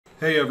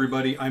Hey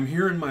everybody, I'm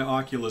here in my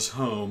Oculus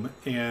Home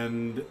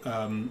and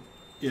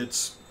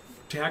it's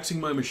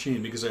taxing my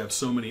machine because I have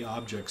so many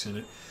objects in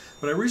it.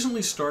 But I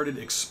recently started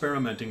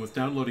experimenting with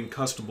downloading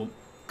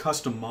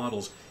custom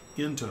models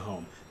into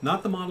Home.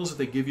 Not the models that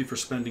they give you for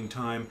spending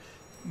time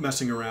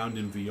messing around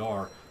in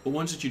VR, but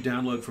ones that you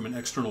download from an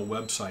external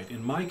website.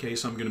 In my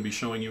case, I'm going to be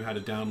showing you how to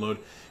download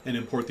and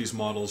import these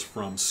models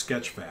from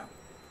Sketchfab.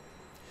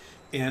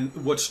 And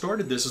what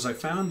started this is I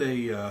found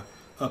a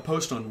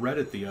post on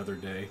Reddit the other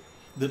day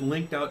that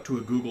linked out to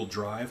a Google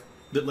Drive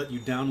that let you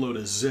download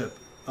a zip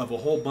of a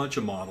whole bunch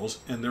of models,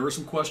 and there were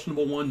some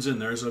questionable ones in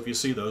there, so if you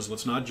see those,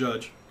 let's not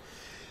judge.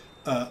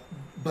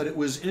 But it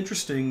was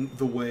interesting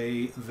the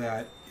way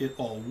that it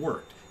all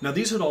worked. Now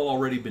these had all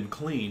already been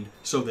cleaned,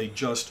 so they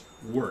just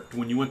worked.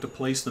 When you went to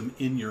place them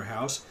in your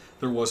house,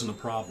 there wasn't a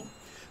problem.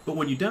 But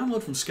when you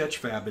download from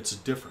Sketchfab, it's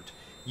different.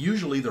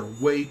 Usually they're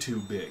way too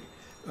big.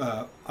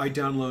 I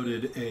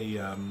downloaded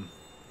a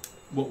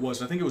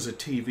I think it was a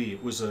TV.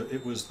 It was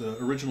the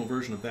original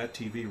version of that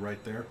TV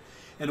right there,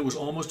 and it was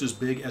almost as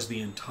big as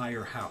the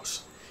entire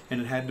house, and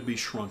it had to be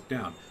shrunk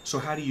down. So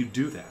how do you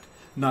do that?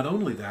 Not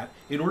only that,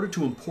 in order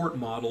to import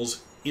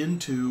models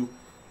into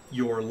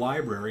your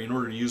library, in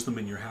order to use them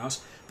in your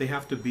house, they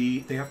have to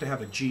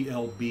have a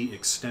GLB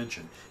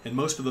extension, and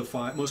most of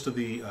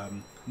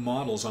the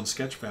models on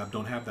Sketchfab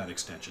don't have that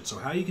extension. So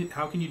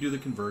how can you do the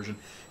conversion,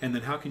 and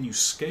then how can you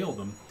scale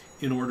them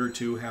in order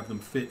to have them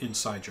fit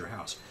inside your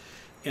house?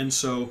 And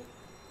so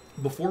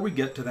before we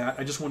get to that,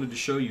 I just wanted to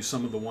show you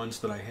some of the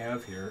ones that I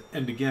have here.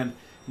 And again,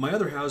 my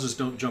other houses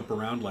don't jump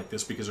around like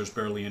this because there's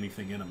barely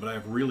anything in them, but I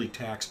have really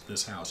taxed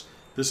this house.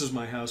 This is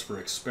my house for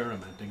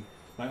experimenting.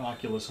 My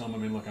Oculus Home, I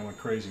mean, look, I went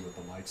crazy with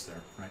the lights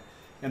there, right?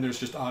 And there's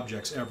just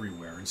objects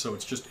everywhere, and so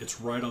it's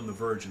right on the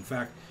verge. In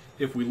fact,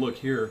 if we look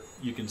here,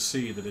 you can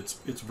see that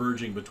it's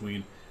verging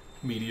between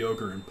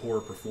mediocre and poor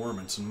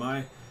performance. And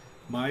my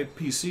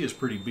PC is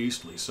pretty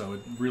beastly, so it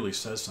really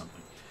says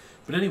something.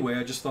 But anyway,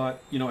 I just thought,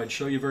 I'd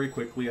show you very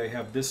quickly. I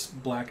have this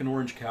black and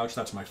orange couch.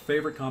 That's my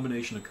favorite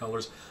combination of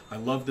colors. I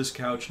love this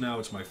couch now.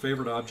 It's my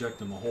favorite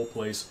object in the whole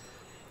place.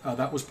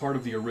 That was part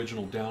of the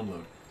original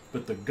download.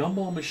 But the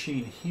gumball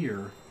machine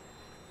here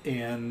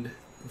and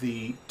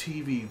the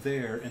TV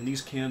there and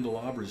these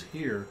candelabras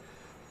here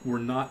were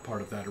not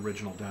part of that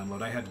original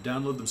download. I had to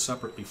download them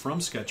separately from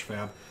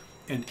Sketchfab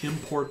and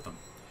import them.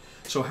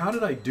 So how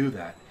did I do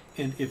that?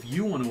 And if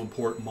you want to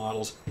import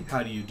models,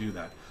 how do you do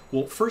that?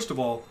 Well, first of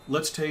all,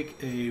 let's take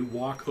a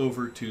walk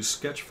over to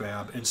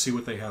Sketchfab and see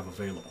what they have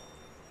available.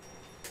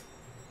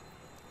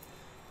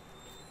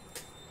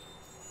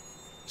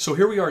 So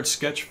here we are at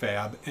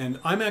Sketchfab, and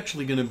I'm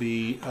actually going to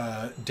be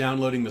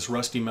downloading this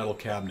rusty metal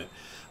cabinet.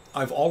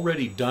 I've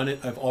already done it,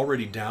 I've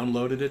already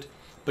downloaded it,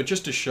 but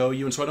just to show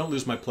you, and so I don't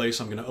lose my place,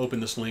 I'm going to open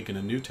this link in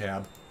a new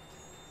tab.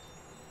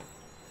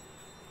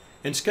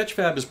 And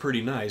Sketchfab is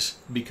pretty nice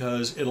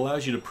because it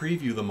allows you to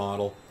preview the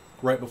model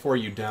right before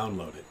you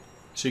download it.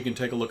 So you can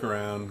take a look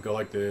around, go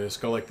like this,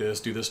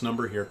 do this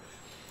number here.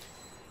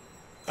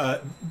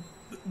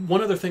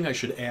 One other thing I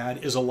should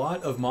add is a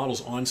lot of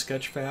models on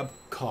Sketchfab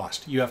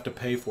cost. You have to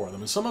pay for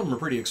them, and some of them are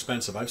pretty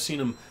expensive. I've seen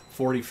them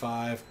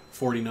 $45,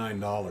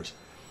 $49.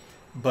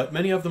 But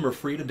many of them are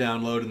free to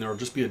download, and there will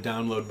just be a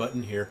download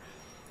button here.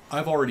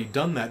 I've already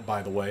done that,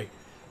 by the way.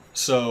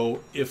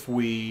 So if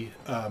we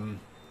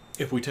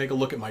take a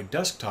look at my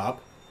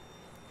desktop,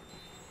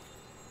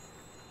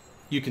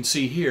 you can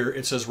see here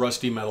it says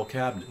rusty metal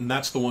cabinet, and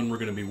that's the one we're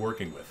going to be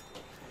working with.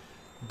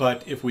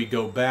 But if we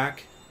go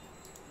back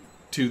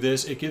to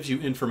this, it gives you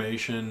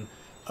information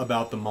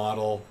about the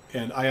model,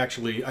 and I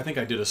think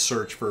I did a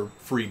search for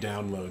free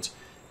downloads,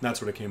 and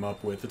that's what it came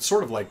up with. It's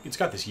sort of like, it's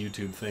got this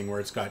YouTube thing where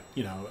it's got,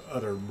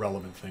 other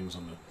relevant things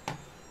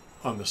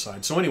on the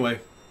side. So anyway,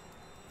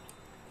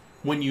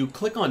 when you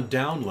click on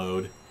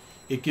download,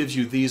 it gives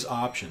you these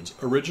options.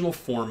 Original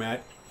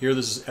format, here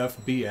this is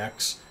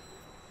FBX,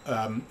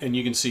 and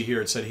you can see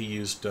here it said he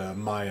used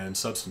Maya and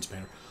Substance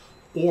Painter.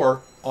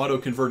 Or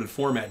auto-converted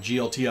format,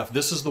 GLTF.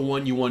 This is the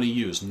one you want to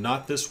use,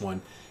 not this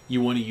one.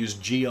 You want to use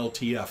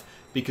GLTF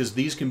because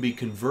these can be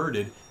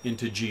converted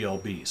into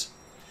GLBs.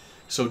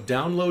 So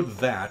download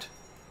that,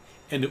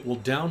 and it will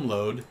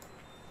download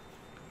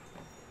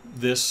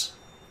this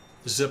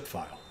zip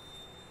file.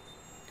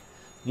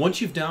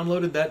 Once you've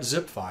downloaded that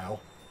zip file,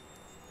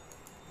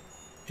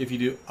 if you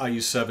do, I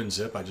use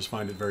 7-zip, I just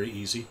find it very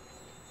easy.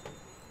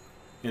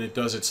 And it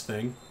does its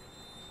thing.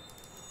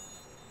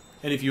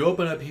 And if you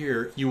open up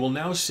here, you will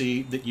now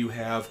see that you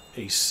have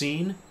a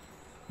scene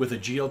with a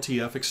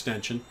GLTF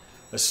extension,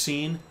 a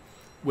scene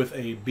with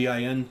a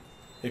BIN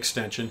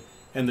extension,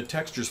 and the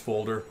textures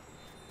folder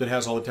that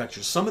has all the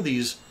textures. Some of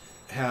these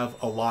have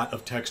a lot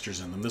of textures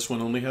in them. This one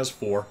only has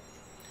 4.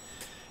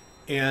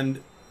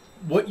 And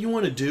what you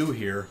want to do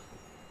here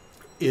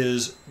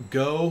is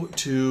go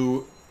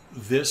to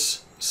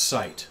this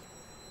site,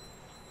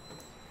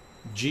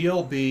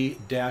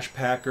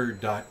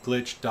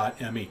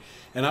 glb-packer.glitch.me,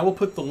 and I will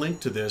put the link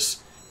to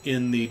this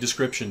in the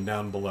description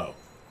down below.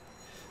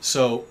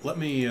 So let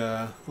me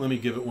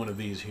give it one of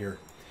these here,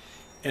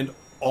 and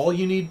all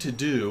you need to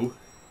do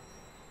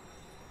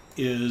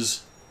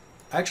is,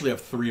 I actually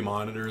have 3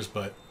 monitors,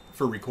 but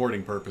for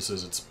recording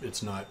purposes,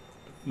 it's not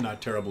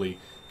terribly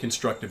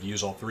constructive to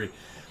use all 3.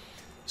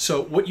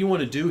 So what you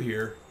want to do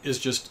here is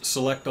just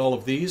select all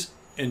of these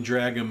and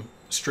drag them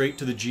straight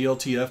to the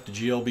GLTF to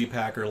GLB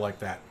packer like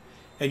that.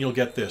 And you'll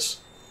get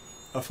this,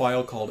 a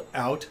file called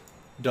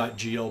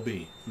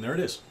out.glb. And there it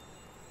is,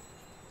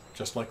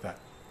 just like that.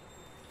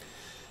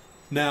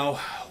 Now,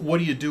 what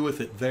do you do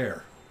with it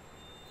there?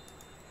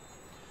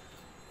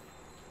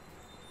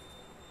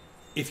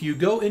 If you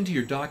go into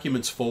your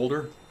Documents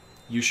folder,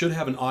 you should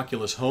have an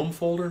Oculus Home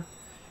folder,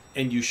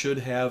 and you should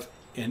have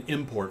an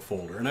Import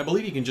folder. And I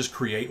believe you can just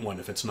create one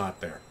if it's not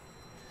there.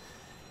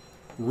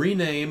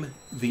 Rename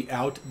the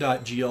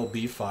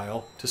out.glb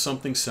file to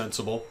something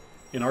sensible.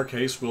 In our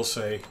case, we'll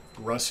say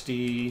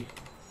Rusty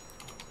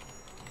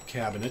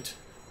Cabinet.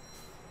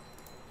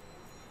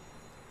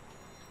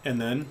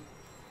 And then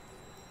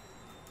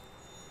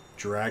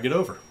drag it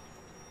over.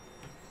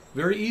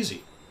 Very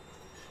easy.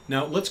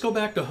 Now let's go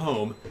back to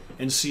Home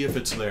and see if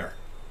it's there.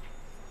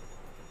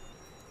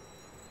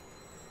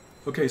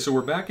 Okay, so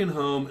we're back in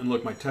Home, and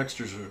look, my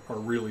textures are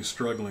really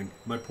struggling.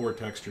 My poor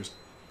textures.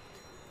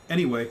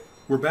 Anyway,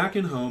 we're back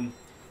in Home,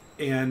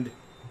 and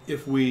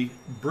if we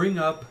bring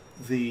up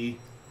the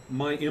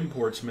My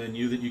Imports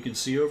menu that you can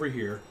see over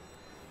here,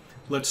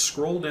 let's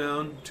scroll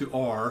down to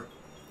R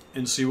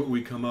and see what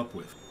we come up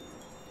with.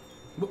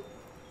 Whoop,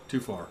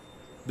 too far.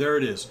 There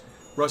it is,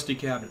 Rusty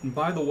Cabinet. And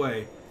by the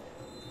way,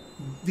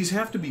 these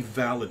have to be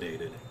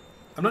validated.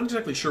 I'm not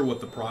exactly sure what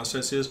the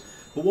process is,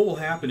 but what will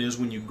happen is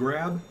when you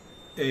grab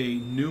a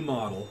new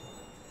model,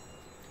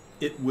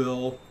 it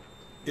will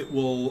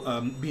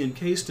be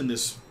encased in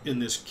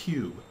this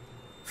cube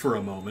for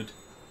a moment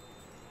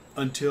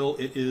until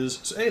it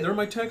is. So, hey, there are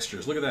my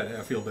textures. Look at that.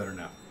 I feel better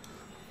now.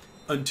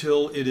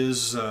 Until it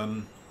is,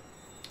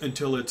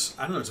 until it's,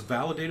 I don't know, it's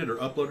validated or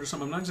uploaded or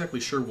something. I'm not exactly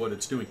sure what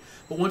it's doing.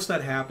 But once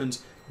that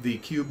happens, the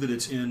cube that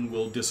it's in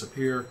will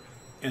disappear,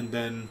 and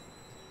then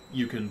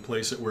you can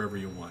place it wherever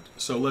you want.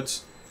 So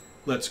let's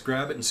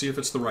grab it and see if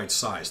it's the right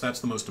size. That's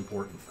the most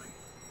important thing.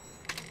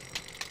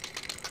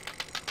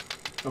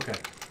 Okay,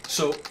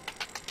 so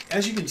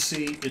as you can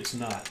see, it's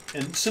not.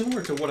 And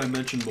similar to what I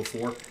mentioned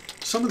before,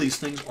 some of these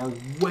things are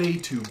way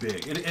too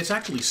big. And it's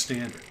actually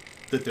standard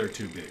that they're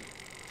too big.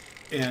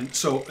 And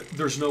so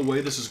there's no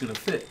way this is going to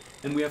fit.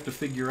 And we have to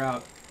figure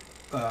out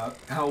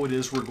how it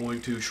is we're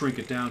going to shrink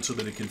it down so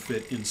that it can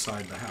fit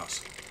inside the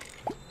house.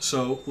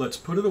 So let's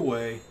put it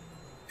away.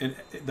 And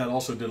that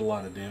also did a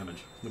lot of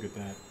damage. Look at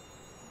that.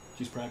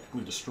 She's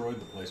practically destroyed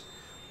the place.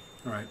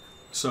 All right.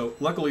 So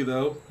luckily,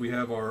 though, we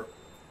have our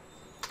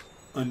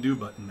undo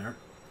button there.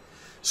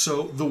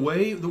 So the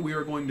way that we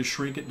are going to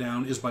shrink it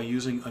down is by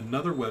using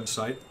another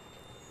website.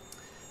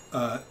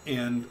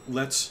 And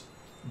let's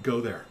go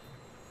there.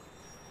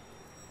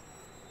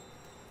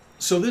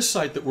 So this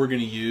site that we're going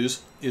to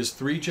use is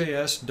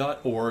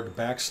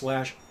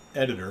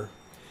 3js.org/editor.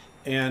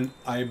 And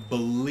I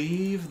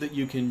believe that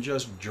you can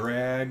just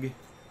drag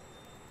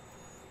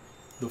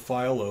the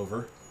file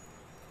over.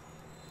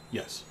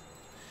 Yes.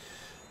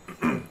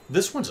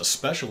 This one's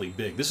especially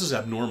big. This is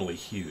abnormally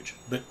huge.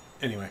 But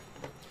anyway,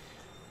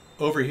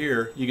 over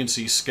here you can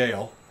see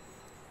scale,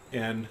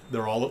 and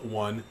they're all at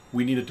 1.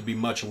 We need it to be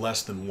much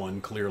less than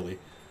 1, clearly.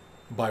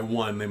 By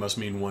 1, they must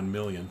mean 1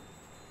 million.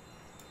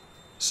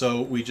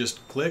 So we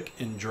just click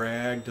and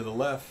drag to the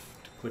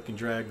left, click and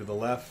drag to the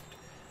left,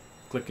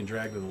 click and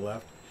drag to the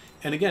left.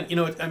 And again, you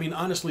know, I mean,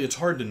 honestly, it's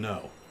hard to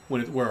know.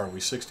 Where are we,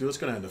 60? We're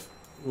going to have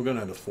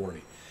to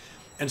 40.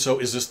 And so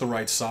is this the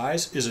right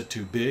size? Is it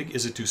too big?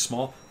 Is it too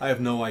small? I have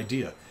no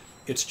idea.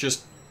 It's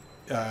just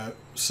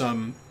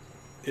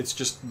it's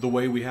just the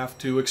way we have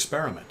to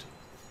experiment.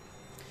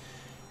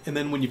 And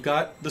then when you've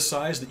got the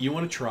size that you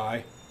want to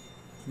try,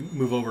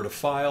 move over to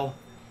File,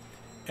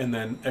 and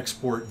then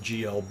Export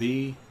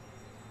GLB,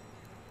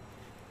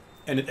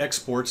 and it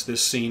exports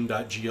this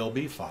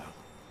scene.glb file.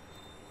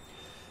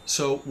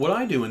 So what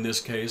I do in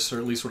this case, or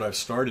at least what I've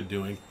started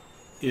doing,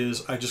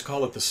 is I just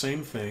call it the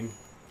same thing,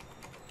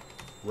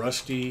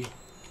 Rusty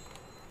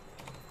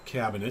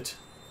Cabinet.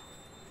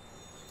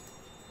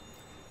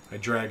 I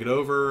drag it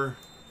over.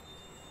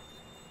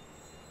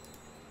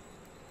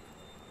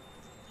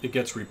 It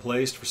gets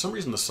replaced. For some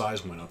reason the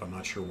size went up. I'm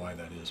not sure why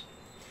that is.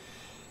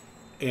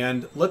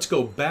 And let's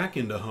go back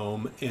into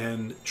Home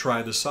and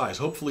try the size.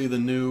 Hopefully the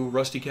new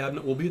Rusty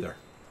Cabinet will be there.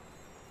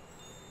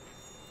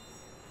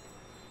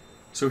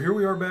 So here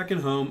we are back in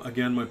Home.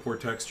 Again, my poor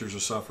textures are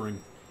suffering.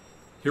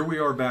 Here we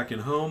are back in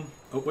Home.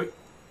 Oh, wait.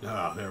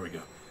 Ah, there we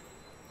go.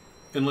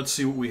 And let's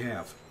see what we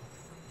have.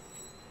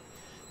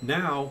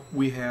 Now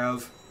we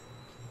have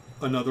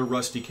another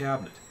Rusty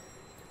Cabinet.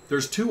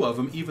 There's 2 of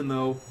them, even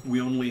though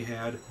we only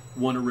had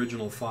 1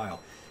 original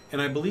file.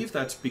 And I believe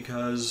that's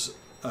because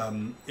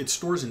it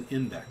stores an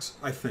index,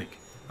 I think.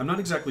 I'm not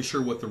exactly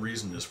sure what the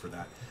reason is for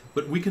that.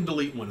 But we can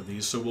delete one of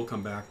these, so we'll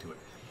come back to it.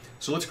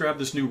 So let's grab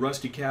this new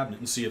Rusty Cabinet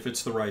and see if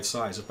it's the right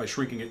size. If by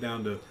shrinking it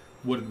down to,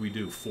 what did we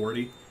do,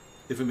 40?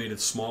 If it made it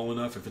small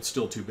enough, if it's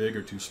still too big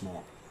or too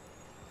small.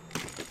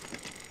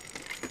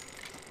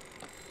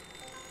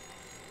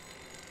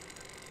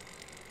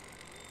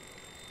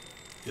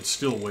 it's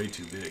still way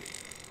too big.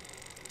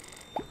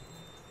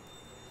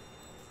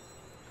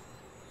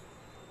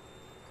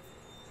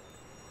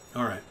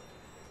 All right,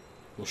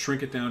 we'll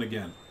shrink it down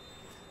again.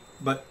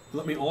 But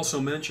let me also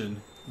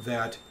mention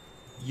that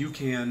you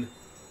can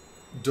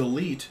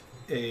delete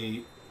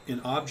an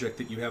object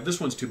that you have. This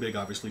one's too big,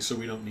 obviously, so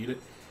we don't need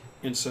it.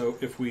 And so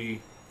if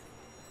we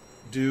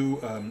do,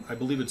 I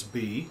believe it's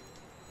B,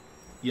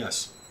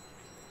 yes,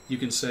 you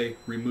can say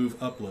remove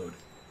upload.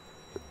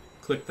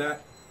 Click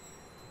that,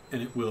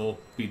 and it will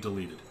be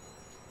deleted,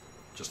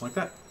 just like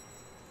that.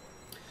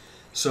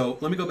 So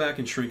let me go back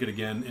and shrink it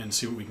again and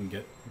see what we can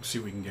get.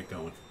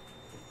 Going.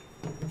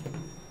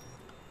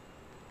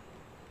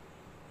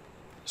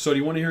 So do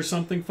you want to hear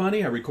something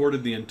funny? I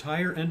recorded the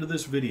entire end of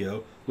this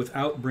video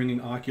without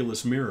bringing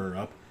Oculus Mirror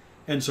up,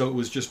 and so it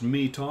was just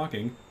me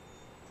talking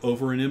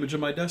over an image of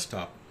my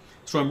desktop.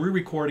 So I'm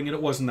re-recording it.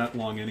 It wasn't that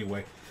long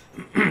anyway.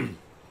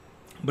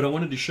 But I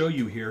wanted to show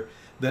you here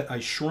that I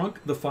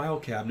shrunk the file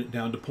cabinet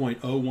down to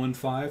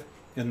 0.015,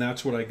 and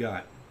that's what I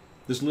got.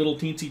 This little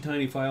teensy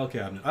tiny file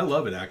cabinet. I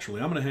love it,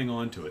 actually. I'm going to hang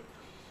on to it.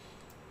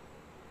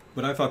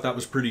 But I thought that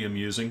was pretty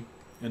amusing,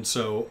 and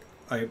so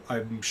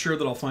I'm sure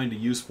that I'll find a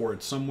use for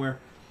it somewhere,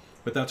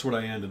 but that's what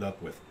I ended up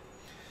with.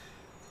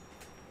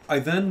 I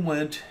then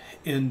went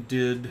and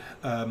did,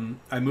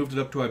 I moved it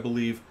up to, I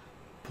believe,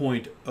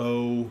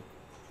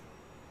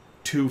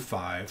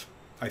 0.025,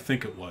 I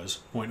think it was,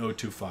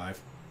 0.025.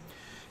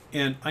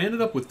 And I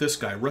ended up with this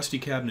guy, Rusty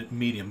Cabinet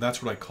Medium.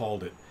 That's what I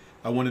called it.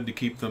 I wanted to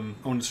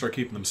start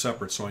keeping them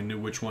separate so I knew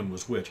which one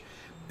was which.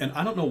 And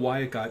I don't know why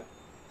it got,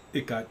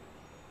 I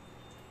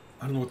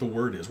don't know what the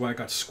word is, why it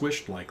got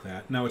squished like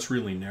that. Now it's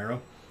really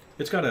narrow.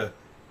 It's got a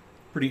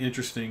pretty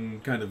interesting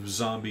kind of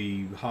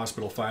zombie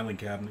hospital filing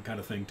cabinet kind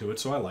of thing to it,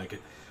 so I like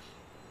it.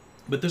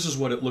 But this is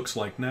what it looks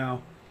like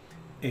now.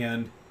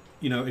 And,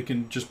 you know, it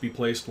can just be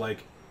placed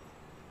like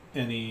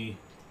any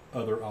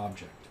other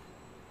object.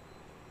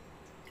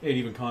 It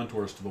even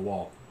contours to the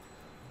wall.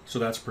 So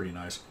that's pretty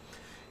nice.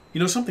 You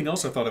know, something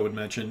else I thought I would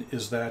mention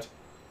is that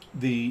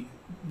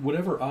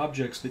whatever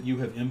objects that you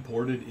have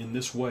imported in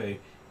this way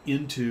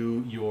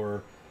into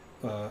your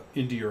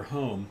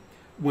home,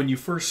 when you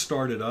first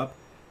start it up,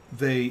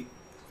 they're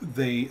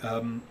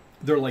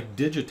like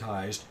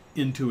digitized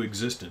into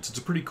existence. It's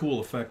a pretty cool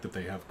effect that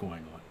they have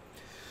going on.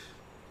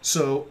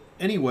 So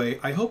anyway,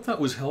 I hope that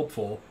was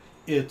helpful.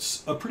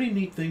 It's a pretty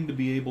neat thing to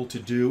be able to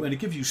do, and it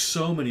gives you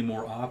so many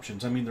more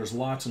options. I mean, there's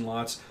lots and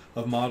lots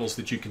of models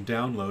that you can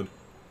download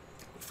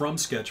from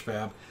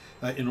Sketchfab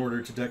in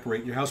order to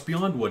decorate your house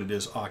beyond what it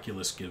is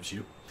Oculus gives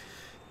you.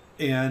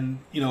 And,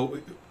 you know,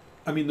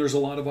 I mean, there's a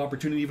lot of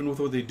opportunity even with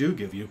what they do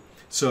give you.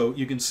 So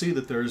you can see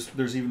that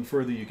there's even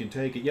further you can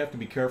take it. You have to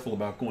be careful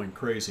about going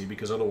crazy,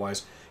 because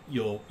otherwise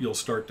you'll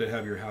start to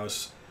have your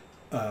house,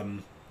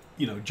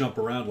 you know, jump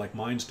around like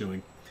mine's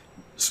doing.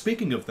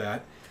 Speaking of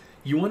that,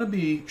 you want to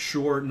be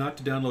sure not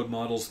to download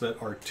models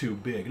that are too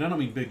big. And I don't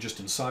mean big just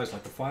in size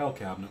like the file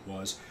cabinet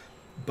was,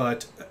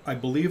 but I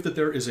believe that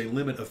there is a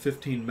limit of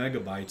 15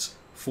 megabytes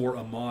for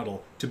a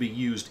model to be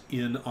used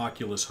in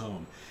Oculus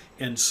Home.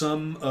 And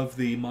some of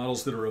the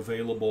models that are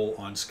available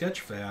on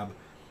Sketchfab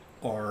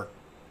are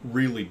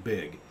really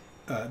big.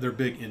 They're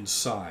big in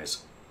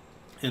size.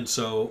 And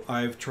so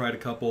I've tried a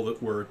couple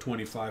that were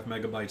 25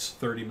 megabytes,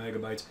 30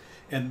 megabytes,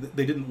 and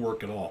they didn't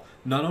work at all.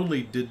 Not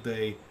only did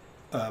they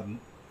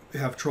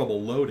have trouble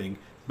loading,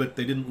 but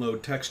they didn't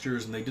load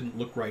textures and they didn't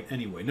look right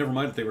anyway. Never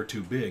mind if they were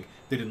too big,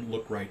 they didn't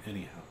look right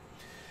anyhow.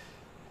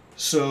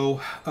 So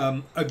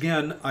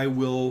again, I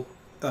will,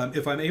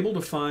 if I'm able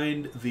to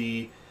find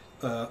the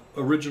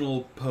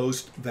original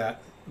post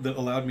that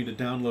allowed me to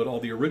download all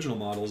the original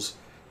models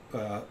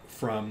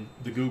from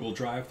the Google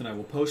Drive, then I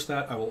will post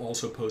that. I will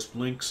also post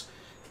links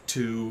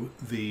to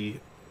the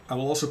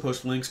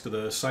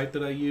site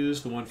that I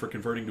use, the one for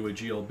converting to a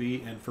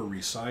GLB and for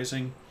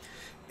resizing.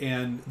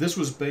 And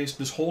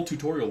this whole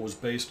tutorial was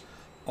based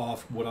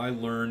off what I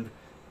learned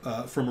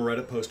from a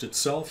Reddit post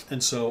itself,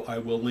 and so I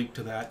will link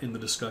to that in the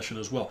discussion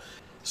as well.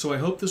 So I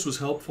hope this was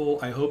helpful.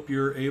 I hope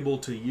you're able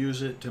to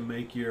use it to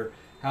make your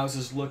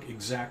houses look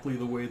exactly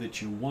the way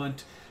that you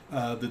want,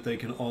 that they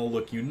can all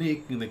look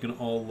unique and they can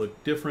all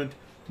look different,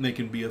 and they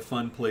can be a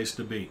fun place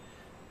to be.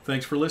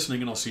 Thanks for listening,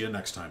 and I'll see you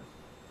next time.